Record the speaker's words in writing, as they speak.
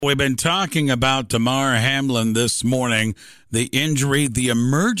We've been talking about Damar Hamlin this morning, the injury, the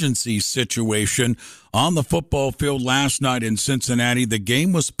emergency situation on the football field last night in Cincinnati. The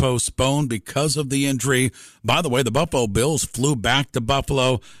game was postponed because of the injury. By the way, the Buffalo Bills flew back to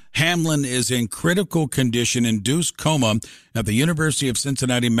Buffalo. Hamlin is in critical condition, induced coma at the University of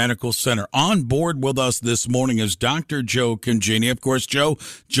Cincinnati Medical Center. On board with us this morning is Dr. Joe Congini. Of course, Joe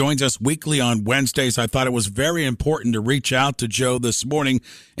joins us weekly on Wednesdays. I thought it was very important to reach out to Joe this morning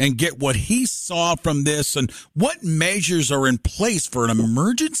and get what he saw from this and what measures are in place for an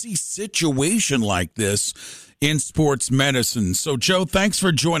emergency situation like this in sports medicine. So, Joe, thanks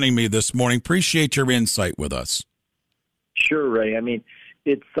for joining me this morning. Appreciate your insight with us. Sure, Ray. I mean,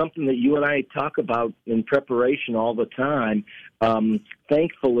 it's something that you and I talk about in preparation all the time.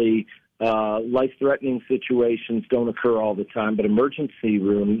 Thankfully, life-threatening situations don't occur all the time, but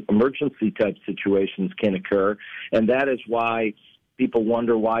emergency-type situations can occur, and that is why people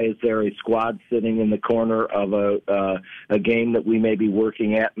wonder, why is there a squad sitting in the corner of a game that we may be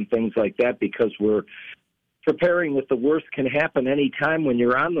working at and things like that, because we're preparing that the worst can happen any time when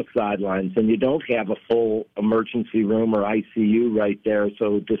you're on the sidelines and you don't have a full emergency room or ICU right there.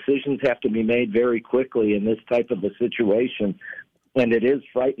 So decisions have to be made very quickly in this type of a situation. And it is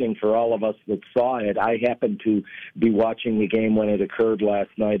frightening for all of us that saw it. I happened to be watching the game when it occurred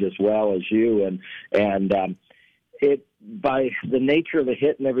last night as well as you. And it, by the nature of the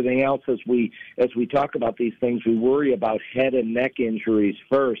hit and everything else, as we talk about these things, we worry about head and neck injuries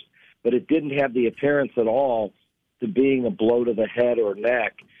first. But it didn't have the appearance at all to being a blow to the head or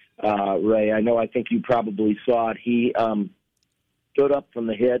neck, Ray. I think you probably saw it. He stood up from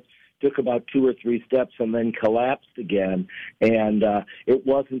the hit, took about 2 or 3 steps, and then collapsed again. And it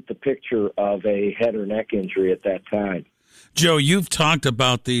wasn't the picture of a head or neck injury at that time. Joe, you've talked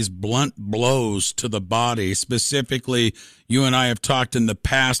about these blunt blows to the body. Specifically, you and I have talked in the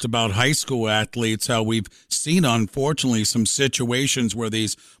past about high school athletes, how we've seen, unfortunately, some situations where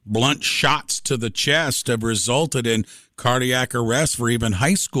these blunt shots to the chest have resulted in cardiac arrest for even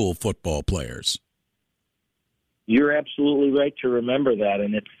high school football players. You're absolutely right to remember that,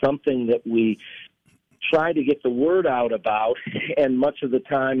 and it's something that we try to get the word out about, and much of the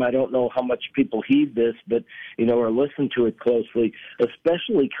time, I don't know how much people heed this, but, or listen to it closely,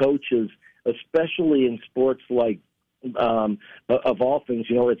 especially coaches, especially in sports like, of all things,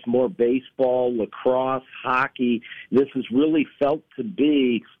 it's more baseball, lacrosse, hockey. This is really felt to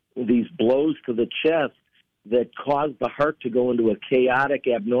be these blows to the chest that cause the heart to go into a chaotic,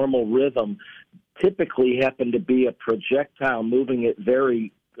 abnormal rhythm, typically happen to be a projectile moving at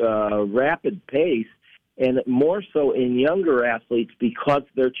very rapid pace, and more so in younger athletes because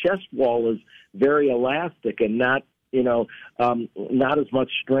their chest wall is very elastic and not as much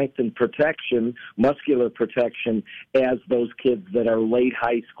strength and protection, muscular protection, as those kids that are late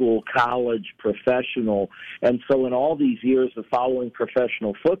high school, college, professional. And so in all these years of following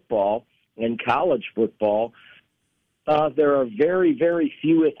professional football and college football, there are very, very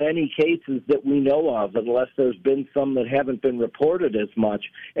few, if any, cases that we know of, unless there's been some that haven't been reported as much.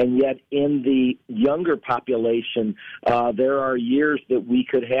 And yet in the younger population, there are years that we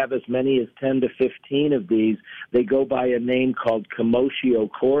could have as many as 10 to 15 of these. They go by a name called commotio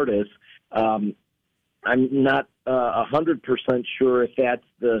cordis. I'm not 100% sure if that's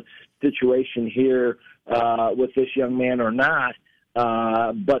the situation here with this young man or not.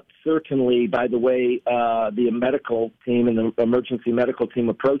 But certainly, by the way the medical team and the emergency medical team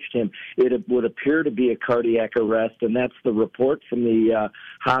approached him, it would appear to be a cardiac arrest, and that's the report from the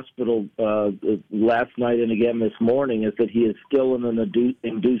hospital last night and again this morning, is that he is still in an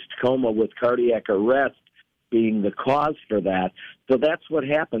induced coma with cardiac arrest being the cause for that. So that's what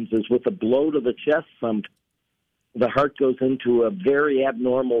happens, is with a blow to the chest, the heart goes into a very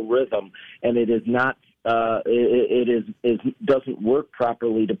abnormal rhythm, and it is not doesn't work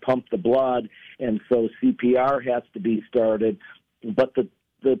properly to pump the blood, and so CPR has to be started. But the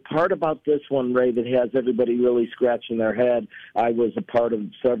part about this one, Ray, that has everybody really scratching their head, I was a part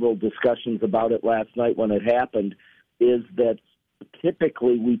of several discussions about it last night when it happened, is that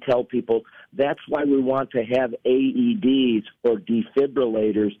typically we tell people that's why we want to have AEDs or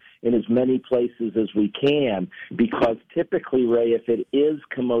defibrillators in as many places as we can, because typically, Ray, if it is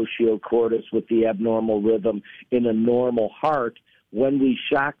commotio cordis with the abnormal rhythm in a normal heart, when we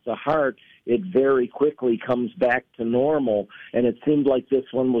shock the heart, it very quickly comes back to normal, and it seemed like this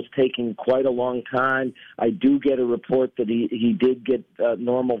one was taking quite a long time. I do get a report that he did get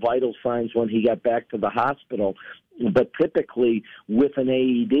normal vital signs when he got back to the hospital, but typically with an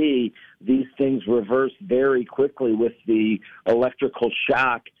AED, these things reverse very quickly with the electrical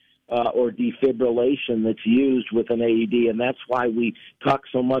shock or defibrillation that's used with an AED, and that's why we talk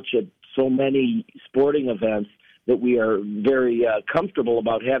so much at so many sporting events that we are very comfortable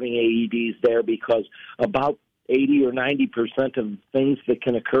about having AEDs there, because about 80 or 90% of things that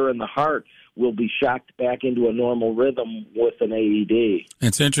can occur in the heart will be shocked back into a normal rhythm with an AED.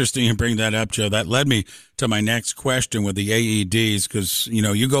 It's interesting you bring that up, Joe. That led me to my next question with the AEDs, because,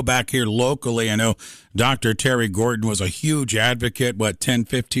 you go back here locally. I know Dr. Terry Gordon was a huge advocate, 10,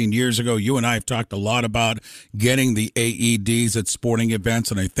 15 years ago. You and I have talked a lot about getting the AEDs at sporting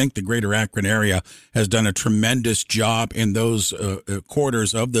events, and I think the greater Akron area has done a tremendous job in those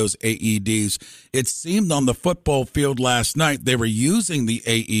quarters of those AEDs. It seemed on the football field last night they were using the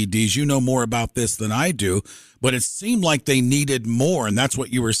AEDs. You know more about this than I do, but it seemed like they needed more, and that's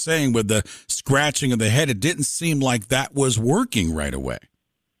what you were saying with the scratching of the head. It didn't seem like that was working right away.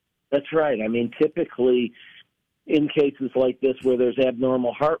 That's right. I mean, typically in cases like this where there's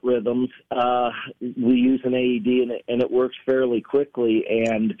abnormal heart rhythms, we use an AED and it works fairly quickly,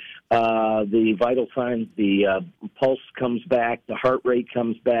 and the vital signs, the pulse comes back, the heart rate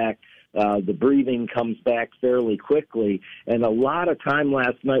comes back, the breathing comes back fairly quickly. And a lot of time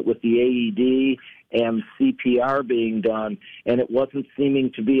last night with the AED and CPR being done, and it wasn't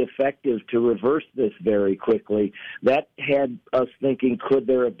seeming to be effective to reverse this very quickly. That had us thinking, could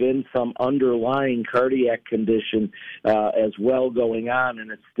there have been some underlying cardiac condition as well going on?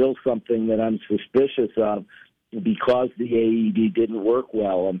 And it's still something that I'm suspicious of, because the AED didn't work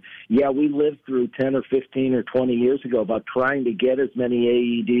well. And we lived through 10 or 15 or 20 years ago about trying to get as many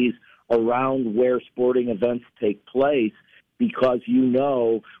AEDs around where sporting events take place, because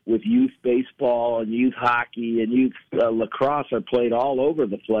with youth baseball and youth hockey and youth lacrosse are played all over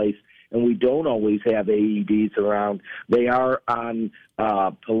the place, and we don't always have AEDs around. They are on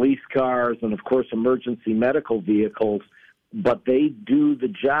police cars and, of course, emergency medical vehicles, but they do the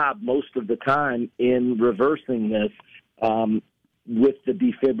job most of the time in reversing this with the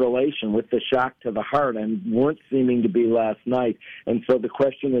defibrillation, with the shock to the heart, and weren't seeming to be last night. And so the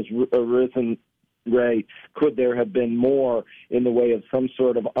question has arisen, Ray, could there have been more in the way of some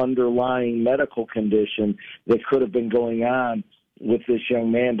sort of underlying medical condition that could have been going on with this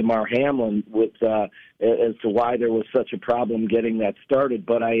young man, Damar Hamlin, as to why there was such a problem getting that started?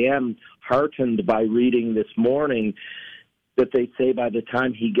 But I am heartened by reading this morning that they say by the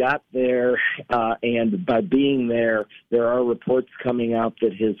time he got there and by being there are reports coming out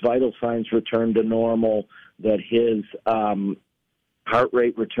that his vital signs returned to normal, that his heart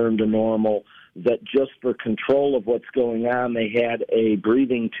rate returned to normal, that just for control of what's going on, they had a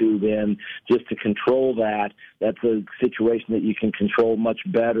breathing tube in just to control that. That's a situation that you can control much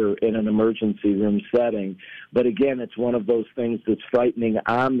better in an emergency room setting. But again, it's one of those things that's frightening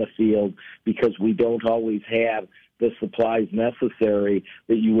on the field, because we don't always have the supplies necessary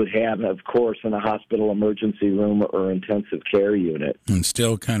that you would have, of course, in a hospital emergency room or intensive care unit. And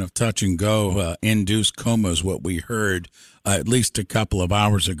still kind of touch and go. Induced coma is what we heard at least a couple of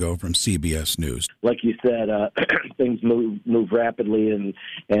hours ago from CBS News. Like you said, things move rapidly,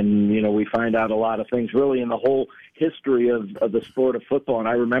 and we find out a lot of things really in the whole history of the sport of football. And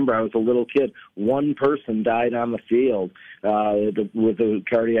I remember I was a little kid. One person died on the field with a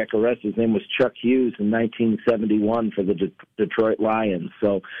cardiac arrest. His name was Chuck Hughes in 1971 for the Detroit Lions.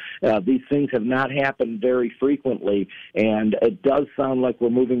 So these things have not happened very frequently, and it does sound like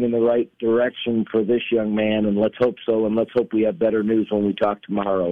we're moving in the right direction for this young man, and let's hope so, and let's hope we have better news when we talk tomorrow.